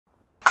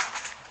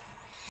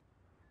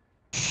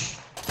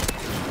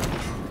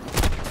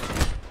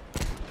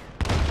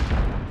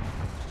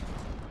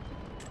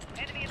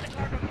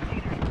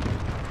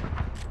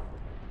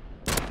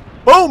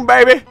Boom,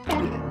 baby.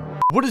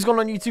 What is going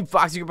on YouTube?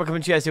 Foxy Grandpa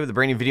coming to you guys here with a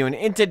brand new video, and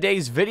in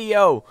today's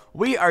video,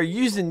 we are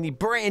using the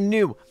brand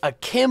new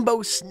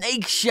AKIMBO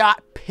Snake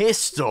Shot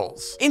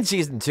pistols. In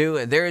Season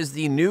 2, there is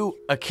the new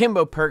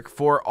AKIMBO perk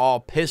for all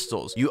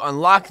pistols. You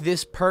unlock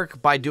this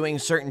perk by doing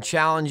certain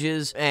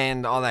challenges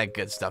and all that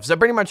good stuff. So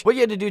pretty much what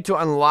you had to do to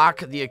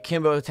unlock the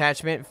AKIMBO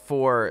attachment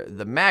for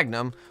the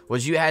Magnum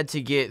was you had to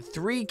get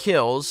 3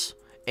 kills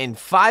in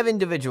 5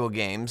 individual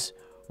games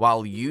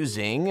while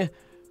using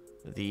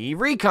the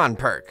recon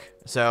perk.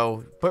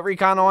 So put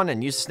recon on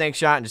and use the snake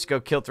shot and just go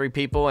kill 3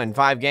 people in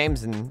 5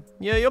 games and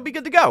you'll be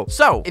good to go.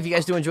 So if you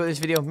guys do enjoy this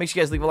video, make sure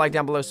you guys leave a like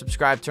down below,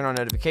 subscribe, turn on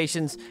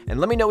notifications, and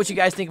let me know what you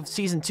guys think of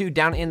Season 2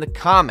 down in the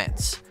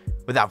comments.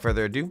 Without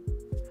further ado,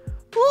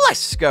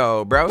 let's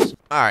go, bros.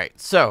 Alright,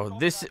 so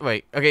this,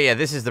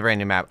 this is the brand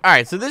new map.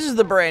 Alright, so this is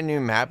the brand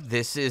new map.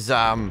 This is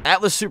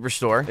Atlas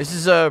Superstore. This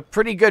is a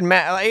pretty good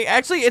map.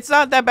 Actually, it's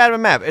not that bad of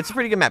a map. It's a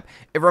pretty good map.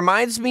 It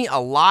reminds me a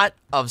lot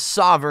of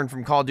Sovereign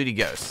from Call of Duty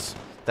Ghosts.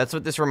 That's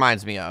what this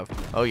reminds me of.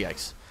 Oh,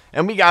 yikes.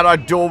 And we got our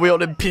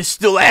dual-wielded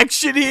pistol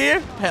action here.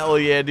 Hell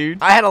yeah, dude.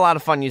 I had a lot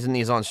of fun using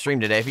these on stream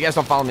today. If you guys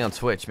don't follow me on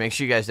Twitch, make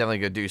sure you guys definitely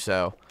go do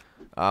so.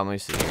 Let me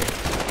see here.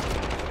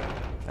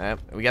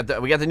 We got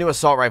the new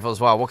assault rifle as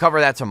well. We'll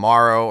cover that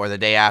tomorrow or the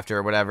day after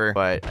or whatever.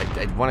 But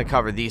I want to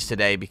cover these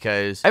today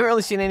because I haven't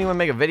really seen anyone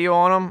make a video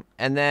on them.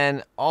 And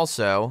then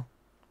also,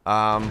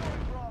 I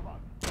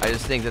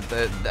just think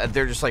that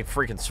they're just like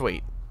freaking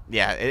sweet.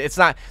 Yeah,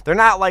 they're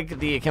not like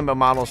the Akimbo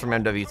models from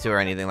MW2 or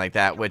anything like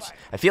that, which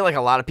I feel like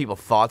a lot of people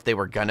thought they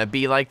were gonna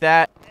be like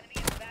that.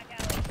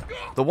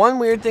 The one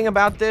weird thing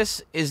about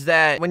this is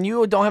that when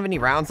you don't have any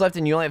rounds left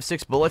and you only have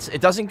 6 bullets,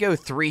 it doesn't go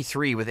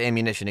 3-3 with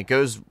ammunition. It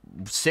goes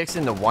 6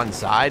 into one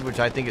side, which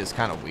I think is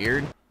kind of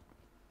weird.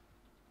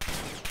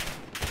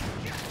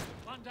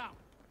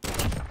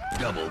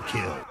 Double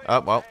kill. Oh,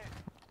 well.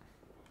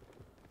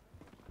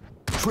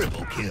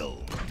 Triple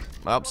kill.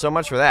 Well, so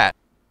much for that.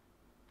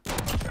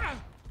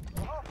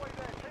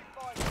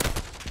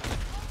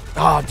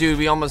 Oh, dude,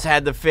 we almost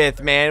had the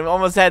 5th, man. We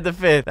almost had the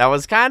 5th. That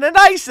was kind of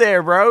nice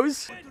there,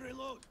 bros.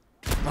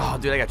 Oh,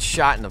 dude, I got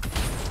shot in the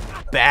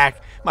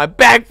back. My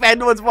back fat.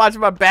 No one's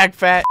watching my back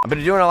fat. I've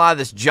been doing a lot of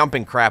this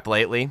jumping crap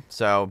lately.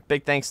 So,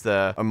 big thanks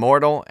to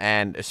Immortal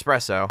and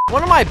Espresso.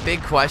 One of my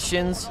big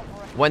questions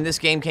when this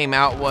game came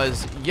out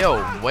was,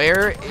 yo,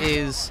 where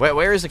is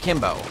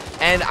Akimbo?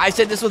 And I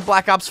said this with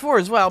Black Ops 4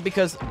 as well,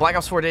 because Black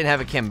Ops 4 didn't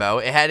have Akimbo.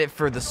 It had it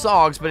for the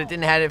SOGs, but it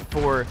didn't have it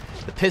for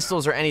the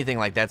pistols or anything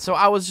like that. So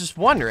I was just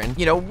wondering,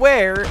 you know,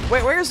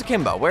 where's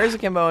Akimbo? Where's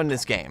Akimbo in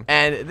this game?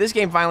 And this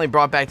game finally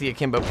brought back the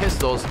Akimbo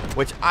pistols,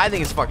 which I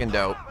think is fucking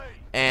dope.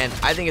 And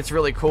I think it's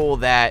really cool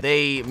that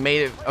they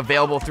made it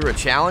available through a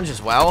challenge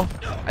as well.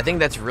 I think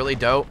that's really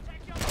dope.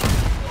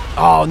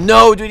 Oh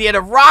no, dude, he had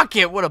a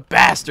rocket. What a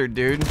bastard,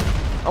 dude.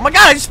 Oh my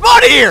god, I just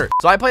spawned here!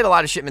 So I played a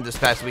lot of Shipment this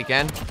past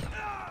weekend.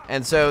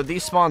 And so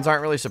these spawns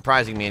aren't really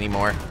surprising me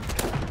anymore.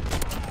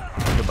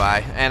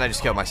 Goodbye. And I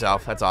just killed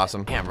myself. That's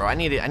awesome. Damn, bro, I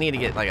need to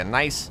get like a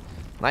nice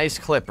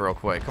clip real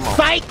quick. Come on.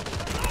 Fight!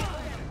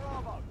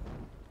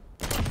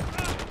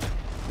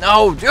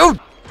 No, dude!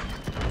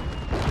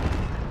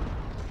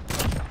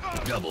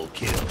 Double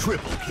kill.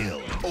 Triple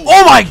kill.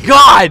 Oh my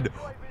god!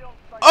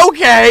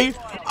 Okay!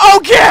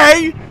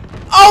 Okay!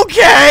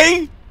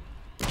 Okay!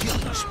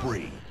 Killing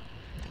spree.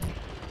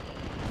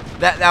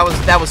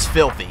 That was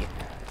filthy.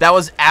 That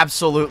was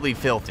absolutely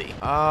filthy.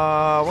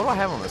 What do I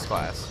have on this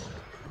class?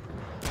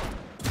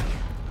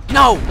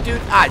 No,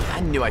 dude, I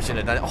knew I shouldn't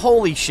have done it.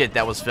 Holy shit,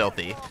 that was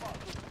filthy.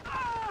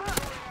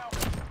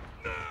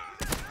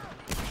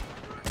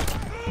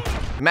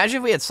 Imagine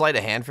if we had sleight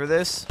of hand for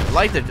this.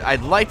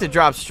 I'd like to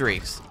drop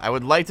streaks. I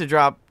would like to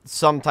drop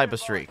some type of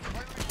streak.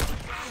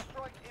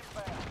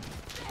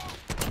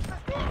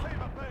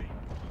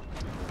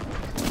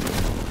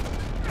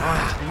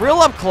 Real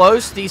up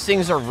close, these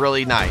things are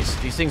really nice.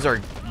 These things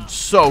are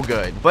so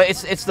good. But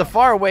it's the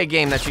far away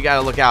game that you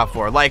gotta look out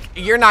for. Like,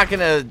 you're not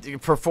gonna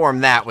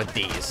perform that with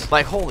these.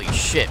 Like, holy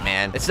shit,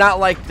 man. It's not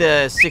like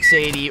the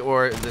 680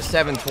 or the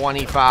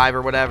 725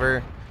 or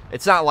whatever.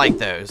 It's not like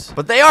those.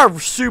 But they are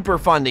super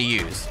fun to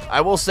use.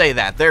 I will say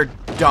that. They're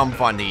dumb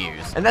fun to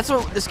use. And that's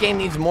what this game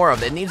needs more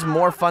of. It needs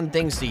more fun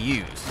things to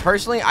use.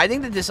 Personally, I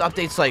think that this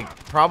update's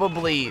like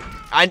probably...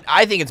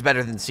 I think it's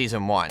better than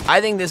Season 1.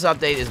 I think this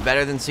update is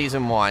better than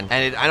Season 1.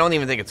 And I don't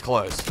even think it's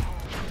close.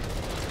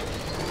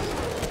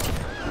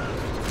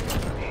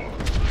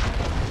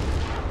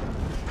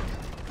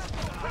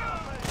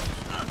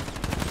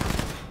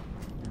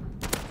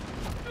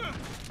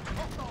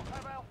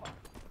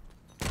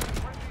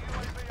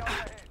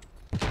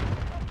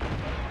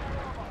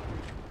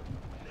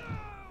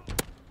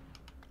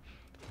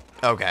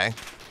 Okay.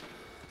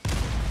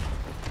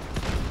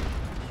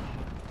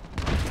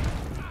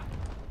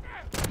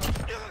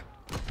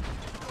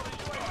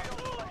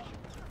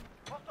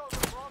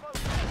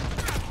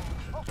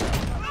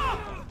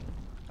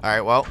 All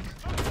right, well,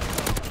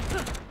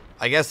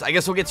 I guess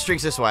we'll get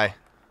streaks this way.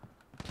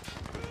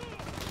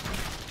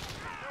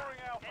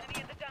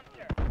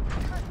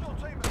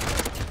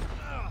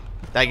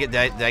 Did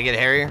I get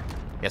Harrier?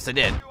 Yes, I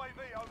did.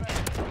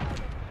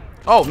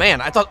 Oh,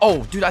 man,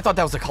 oh, dude, I thought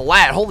that was a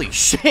collat. Holy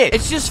shit.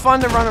 It's just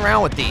fun to run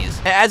around with these.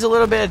 It adds a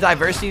little bit of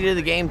diversity to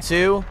the game,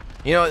 too.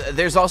 You know,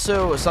 there's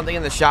also something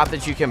in the shop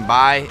that you can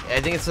buy.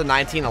 I think it's the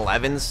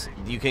 1911s.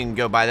 You can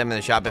go buy them in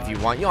the shop if you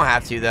want. You don't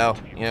have to, though.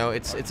 You know,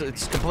 it's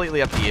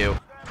completely up to you.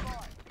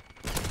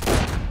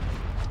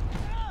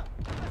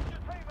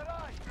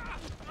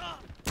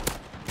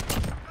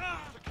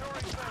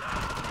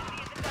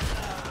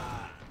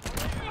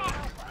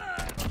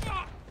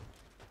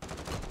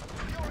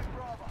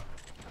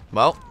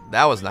 Well,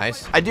 that was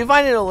nice. I do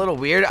find it a little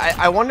weird.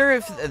 I wonder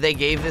if they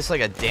gave this like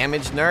a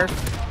damage nerf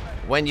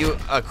when you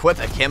equip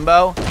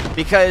Akimbo,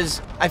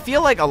 because I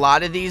feel like a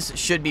lot of these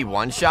should be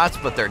one-shots,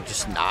 but they're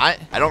just not.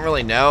 I don't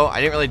really know.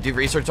 I didn't really do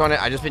research on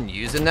it. I just been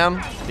using them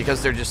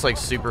because they're just like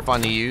super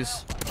fun to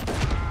use.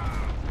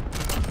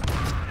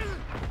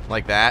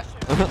 Like that.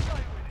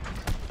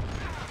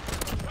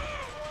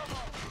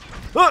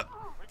 Of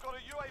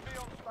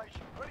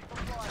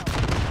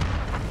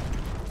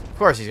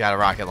course he's got a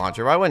rocket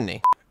launcher. Why wouldn't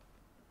he?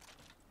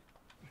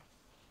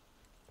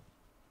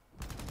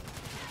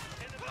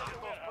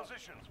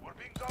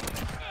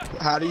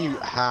 How do you,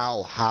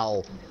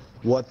 how,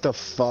 what the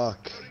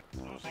fuck?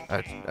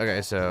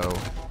 Okay, so,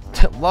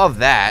 love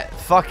that.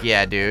 Fuck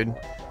yeah, dude.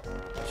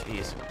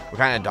 Jeez. What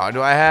kind of dog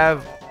do I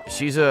have?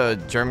 She's a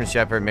German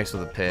Shepherd mixed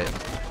with a pit.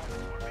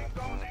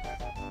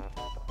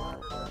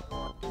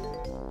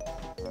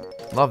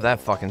 Love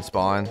that fucking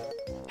spawn.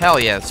 Hell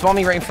yeah, spawn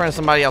me right in front of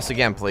somebody else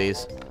again,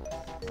 please.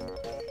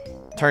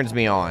 Turns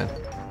me on.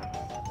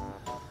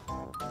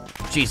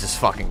 Jesus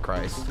fucking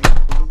Christ.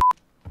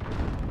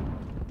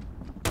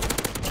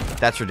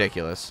 That's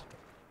ridiculous.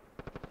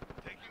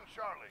 Taking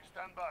Charlie,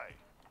 stand by.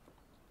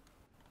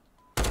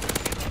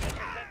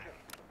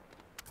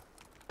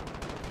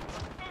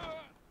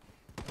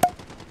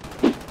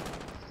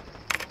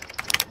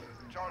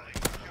 Charlie,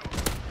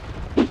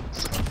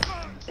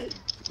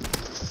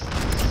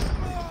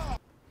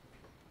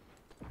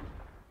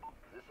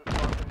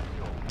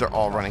 They're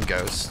all running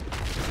ghosts.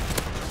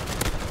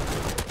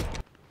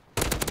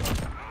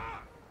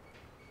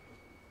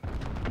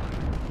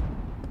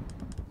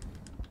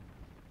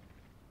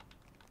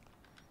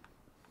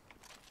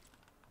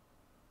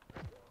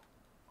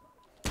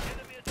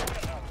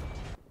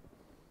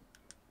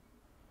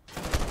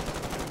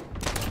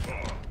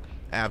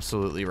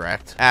 Absolutely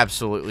wrecked.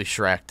 Absolutely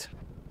shreked.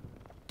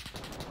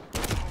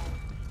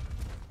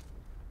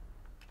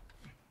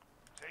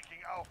 taking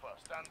Alpha,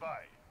 stand by.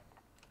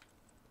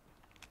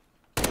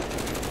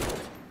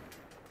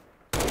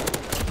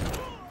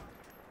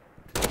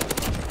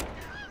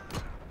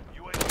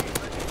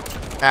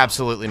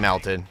 Absolutely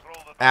melted.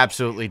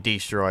 Absolutely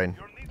destroyed.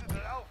 You're needed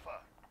at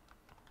Alpha.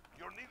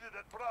 You're needed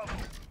at Bravo.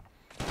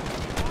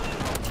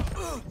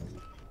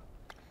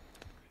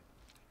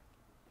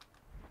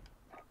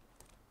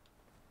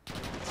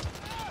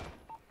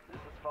 This is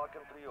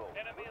Falcon 3-0.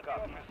 Enemy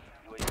copy.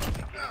 UAV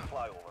beginning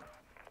flyover.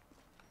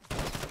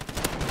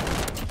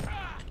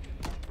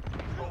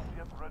 Don't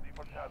get ready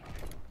for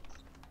navigation.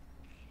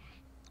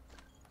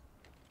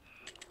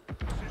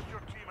 This is your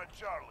team at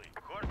Charlie.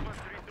 Course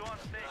 3-2 on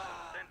station.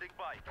 Standing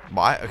by.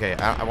 Why? Okay,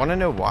 I want to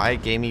know why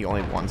it gave me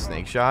only one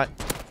snake shot.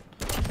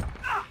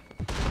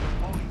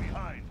 Falling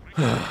behind.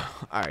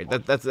 Alright,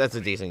 that's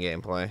a decent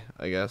gameplay,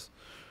 I guess.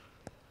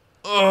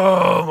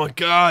 Oh my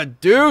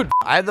god, dude!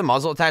 I have the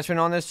muzzle attachment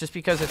on this just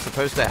because it's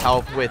supposed to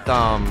help with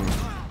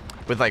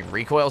like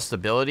recoil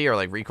stability or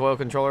like recoil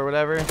control or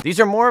whatever. These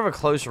are more of a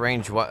close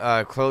range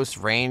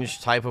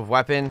type of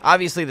weapon.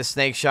 Obviously the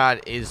snake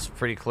shot is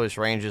pretty close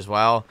range as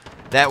well.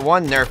 That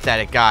one nerf that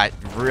it got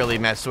really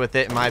messed with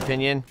it in my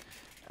opinion.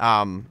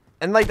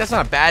 And like that's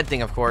not a bad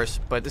thing of course,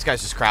 but this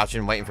guy's just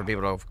crouching waiting for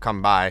people to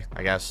come by,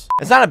 I guess.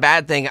 It's not a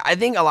bad thing. I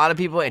think a lot of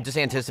people just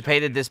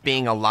anticipated this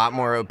being a lot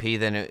more OP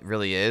than it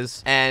really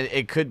is, and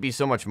it could be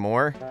so much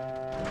more.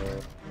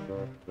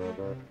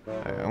 Alright,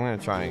 I'm gonna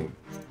try and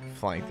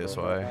flank this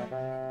way.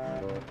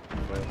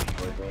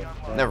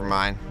 Never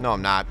mind. No,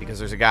 I'm not, because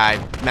there's a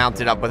guy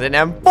mounted up with an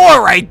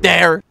M4 right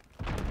there!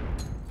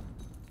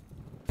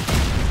 Enemy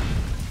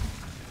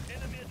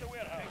at the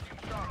warehouse.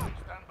 Taking Charlie,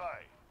 stand by.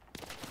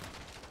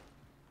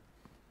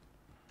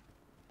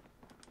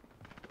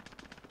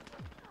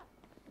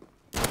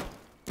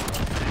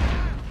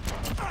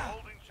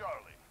 Holding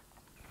Charlie.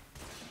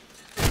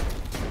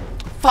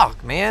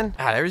 Fuck, man.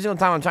 God, every single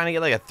time I'm trying to get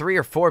like a 3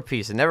 or 4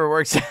 piece, it never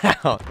works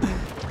out.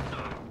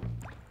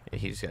 Yeah,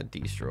 he just got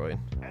destroyed.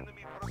 Enemy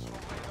personal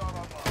radar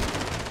online.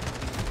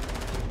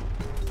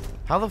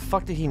 How the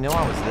fuck did he know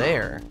I was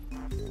there?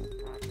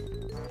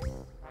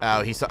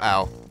 Oh, he saw.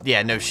 Oh,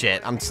 yeah, no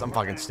shit. I'm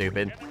fucking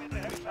stupid. Halfway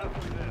there.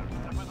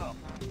 Stepping up.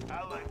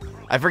 Allied crew.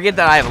 I forget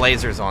that I have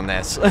lasers on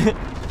this. Enemy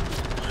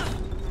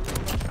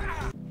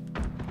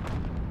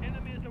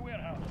at the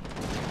warehouse.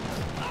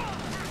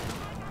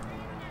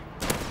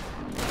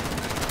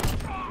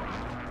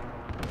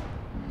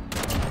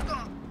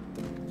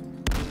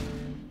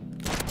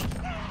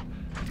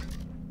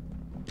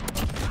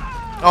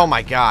 Oh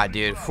my god,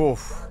 dude.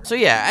 Oof. So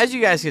yeah, as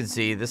you guys can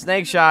see, the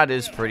snake shot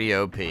is pretty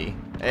OP.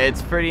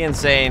 It's pretty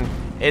insane.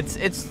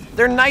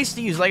 They're nice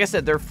to use. Like I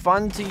said, they're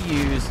fun to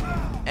use,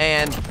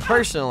 and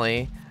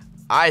personally,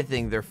 I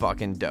think they're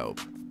fucking dope.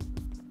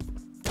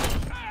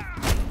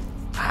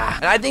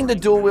 And I think the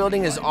dual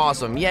wielding is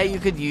awesome. Yeah, you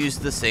could use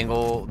the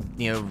single,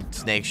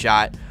 snake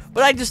shot,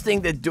 but I just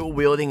think that dual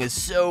wielding is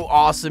so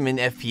awesome in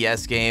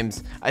FPS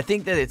games. I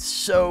think that it's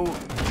so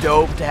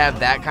dope to have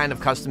that kind of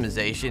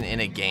customization in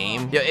a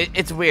game.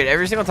 It's weird.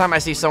 Every single time I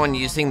see someone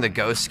using the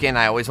ghost skin,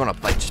 I always want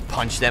to like just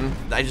punch them.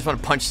 I just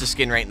want to punch the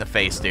skin right in the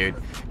face, dude.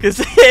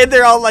 Because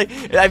they're all like,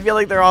 I feel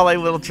like they're all like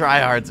little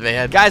tryhards,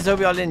 man. Guys, I hope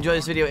you all did enjoy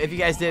this video. If you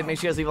guys did, make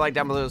sure you guys leave a like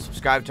down below,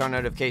 subscribe, turn on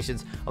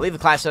notifications. I'll leave the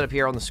class setup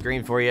here on the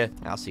screen for you.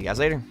 I'll see you guys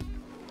later.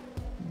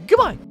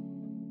 Goodbye.